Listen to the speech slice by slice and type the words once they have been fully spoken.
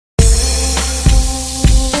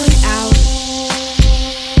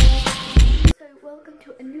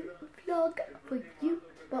to a new vlog for you.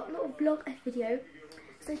 Well, not a vlog, a video.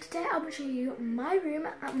 So today I will show you my room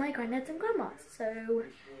at my granddad's and grandma's. So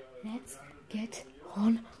let's get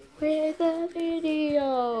on with the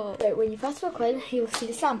video. So when you first walk in, you will see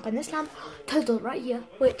this lamp, and this lamp turns on right here,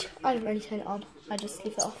 which I don't really turn it on. I just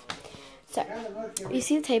leave it off. So you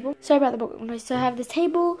see the table. Sorry about the background noise. So I have this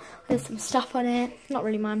table. There's some stuff on it. Not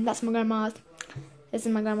really mine. That's my grandma's. This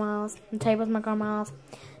is my grandma's. The table's my grandma's.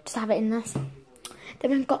 Just have it in this.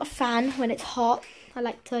 Then we've got a fan when it's hot. I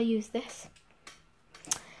like to use this.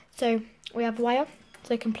 So we have a wire,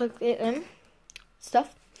 so you can plug it in.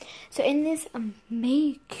 Stuff. So in this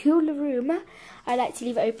cool room, I like to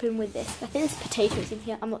leave it open with this. I think there's potatoes in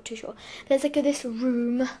here. I'm not too sure. There's like this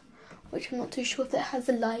room, which I'm not too sure if it has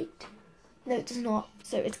a light. No, it does not.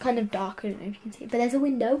 So it's kind of dark. I don't know if you can see. But there's a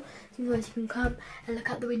window. Sometimes you can come and look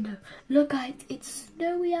out the window. Look, guys, it's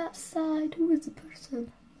snowy outside. Who is the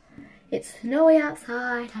person? It's snowy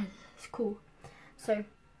outside. It's cool. So,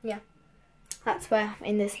 yeah. That's where,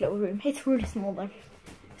 in this little room. It's really small, though.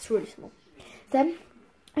 It's really small. Then,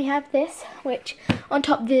 we have this, which on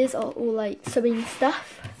top of this are all, like, sewing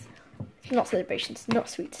stuff. Not celebrations, not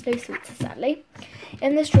sweets. No sweets, sadly.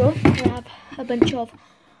 In this drawer, we have a bunch of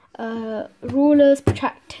rulers,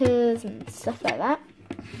 protractors and stuff like that,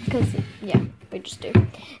 because yeah, we just do.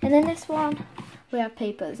 And then this one we have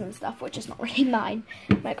papers and stuff, which is not really mine,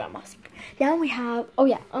 my grandma's. Then we have, oh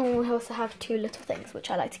yeah, and we also have two little things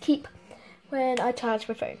which I like to keep when I charge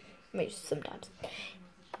my phone, maybe sometimes.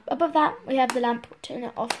 Above that we have the lamp, turn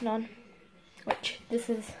it off and on, which this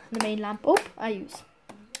is the main lamp I use.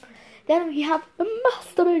 Then we have a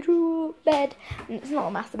master bedroom bed. It's not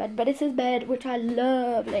a master bed, but it's his bed, which I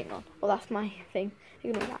love laying on. Well, that's my thing.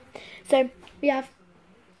 Ignore that. So we have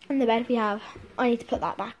in the bed. We have. I need to put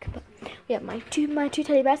that back. But we have my two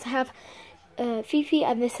teddy bears. I have Fifi,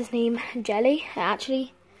 and this is named Jelly. It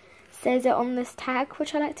actually says it on this tag,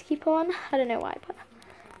 which I like to keep on. I don't know why, but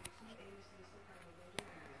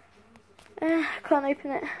I can't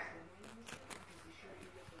open it.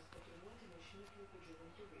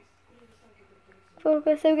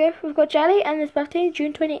 So we've got Jelly, and his birthday is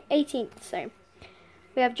June 18th, so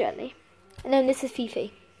we have Jelly. And then this is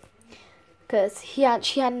Fifi, because she had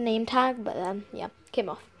a name tag, but then, yeah, came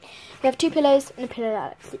off. We have two pillows and a pillow that I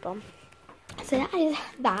like to sleep on. So that is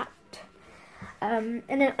that. And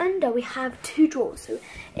then under we have two drawers. So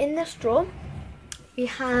in this drawer, we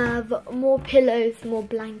have more pillows, more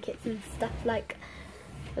blankets and stuff like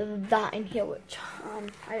that in here, which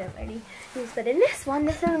I don't really use. But in this one,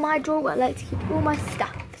 this is my drawer where I like to keep all my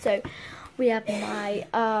stuff. So we have my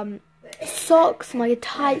socks, my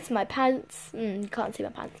tights, my pants. You can't see my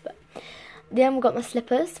pants, but then we've got my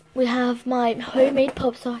slippers. We have my homemade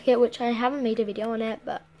pop socket, which I haven't made a video on it,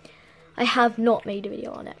 but I have not made a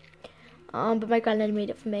video on it. But my granddad made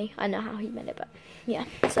it for me. I know how he made it, but yeah.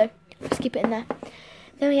 So just keep it in there.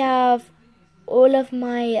 Then we have all of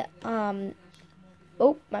my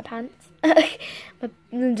my pants.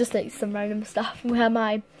 Just like some random stuff. We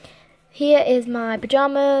have here is my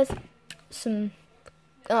pajamas, some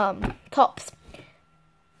tops,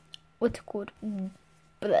 what's it called,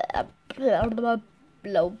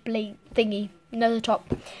 thingy, another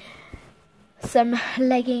top, some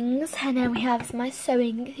leggings, and then we have my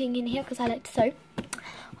sewing thing in here because I like to sew.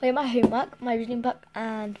 We have my homework, my reading book,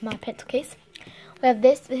 and my pencil case. We have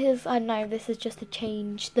this is, I don't know, this is just to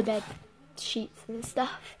change the bed sheets and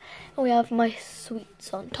stuff, and we have my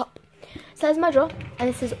sweets on top. So that's my drawer, and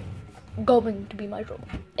this is going to be my drawer.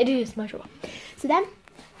 It is my drawer. So then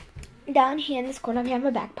down here in this corner we have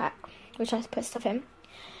my backpack, which I put stuff in.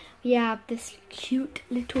 We have this cute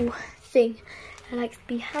little thing that likes to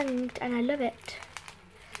be hanged, and I love it.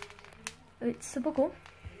 It's super cool.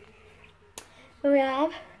 We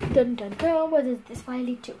have what is this file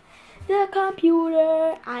lead to? The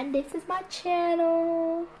computer, and this is my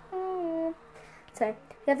channel. So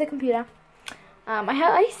we have the computer.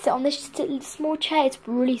 I sit on this small chair. It's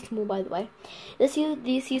really small, by the way. This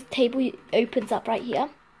table opens up right here.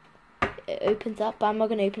 It opens up, but I'm not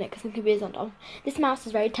going to open it because the computer's on top. This mouse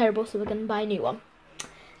is very terrible, so we're going to buy a new one.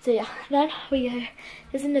 So yeah, then we go.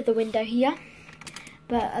 There's another window here,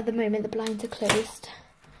 but at the moment the blinds are closed.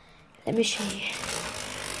 Let me show you.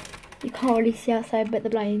 You can't really see outside, but the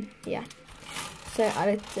blind, yeah. So I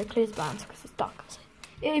like to close the blinds because it's dark. So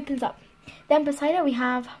it opens up. Then beside it we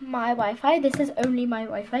have my Wi-Fi. This is only my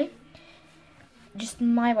Wi-Fi. Just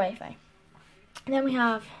my Wi-Fi. And then we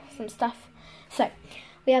have some stuff. So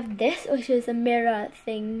we have this, which is a mirror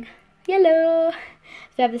thing. Yellow. So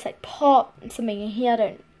we have this like pot and something in here. I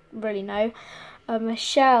don't really know. A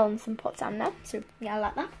shell and some pots down there. So yeah, I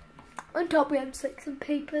like that. On top we have just like some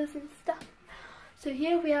papers and stuff. So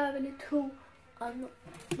here we have a little, not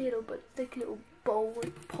little, but like a little bowl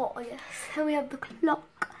pot, I guess. Here we have the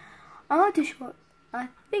clock. I'm not too sure. I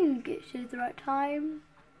think it shows the right time.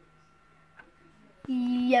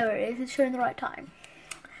 Yeah, it is. It's showing the right time.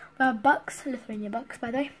 We have bucks, Lithuania bucks,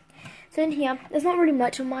 by the way. So in here, there's not really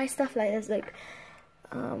much of my stuff. Like there's like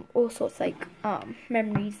all sorts like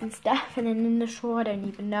memories and stuff. And then in the drawer, I don't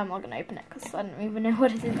even know. I'm not gonna open it because I don't even know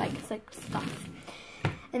what it is. Like it's like stuff.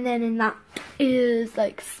 And then in that is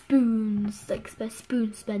like spoons, like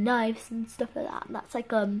spare knives and stuff like that. And that's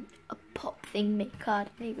like a pop thing maker,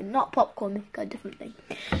 even not popcorn maker, a different thing.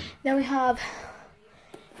 Then we have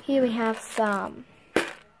here we have some,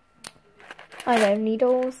 I don't know,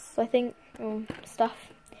 needles, I think,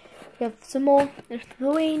 stuff. We have some more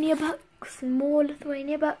Lithuania books, more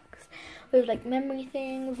Lithuania books. We have like memory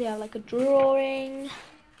things. We have like a drawing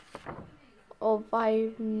of I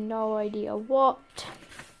have no idea what.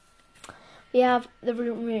 We have the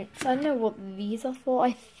remotes. I don't know what these are for.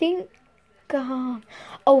 I think,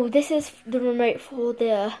 oh, this is the remote for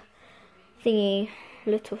the thingy,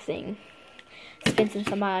 little thing. Spins in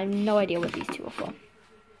some. I have no idea what these two are for.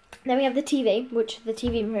 Then we have the TV, which the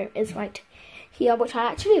TV remote is right here, which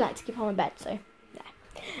I actually like to keep on my bed. So,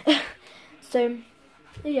 yeah. So,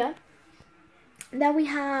 yeah. Then we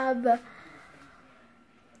have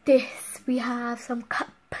this. We have some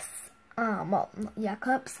cups. Well, yeah,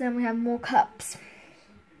 cups. Then we have more cups.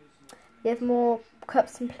 There's more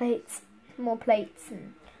cups and plates, more plates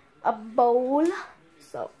and a bowl.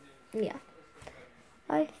 So, yeah.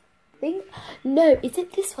 I think, no, is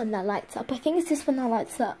it this one that lights up? I think it's this one that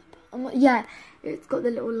lights up. Yeah, it's got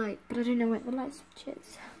the little light, but I don't know where the light switch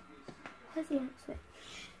is. Where's the light switch?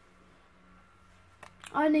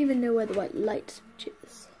 I don't even know where the white light switch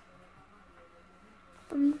is.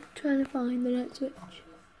 I'm trying to find the light switch.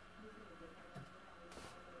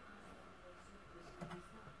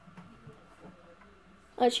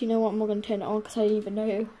 Actually, you know what? I'm not going to turn it on because I don't even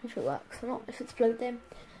know if it works or not, if it's plugged in.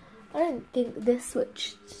 I don't think this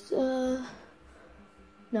switch. No,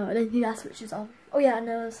 I don't think that switch is on. Oh yeah,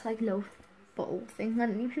 no, it's like a little bottle thing. I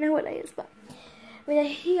don't even know what it is, but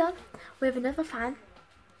here we have another fan.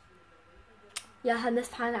 Yeah, and this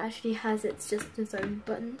fan actually has its own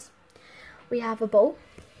buttons. We have a bowl.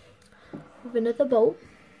 We have another bowl.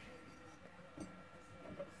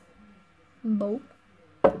 Bowl.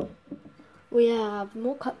 We have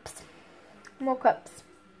more cups. More cups.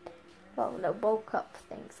 Well, no, bowl cup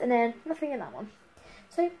things. And then nothing in that one.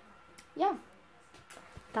 So, yeah.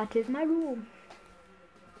 That is my room.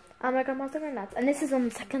 And my grandma's and granddad's. And this is on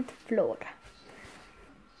the 2nd floor.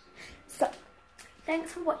 So,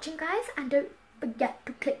 thanks for watching, guys. And don't forget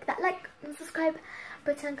to click that like and subscribe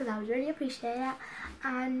button because I would really appreciate it.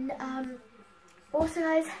 And also,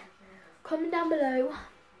 guys, comment down below.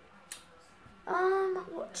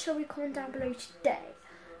 What shall we comment down below today?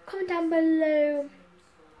 Comment down below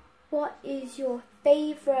what is your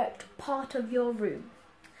favourite part of your room.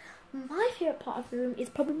 My favourite part of the room is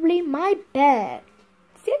probably my bed.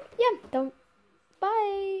 See? Yeah, don't.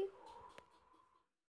 Bye.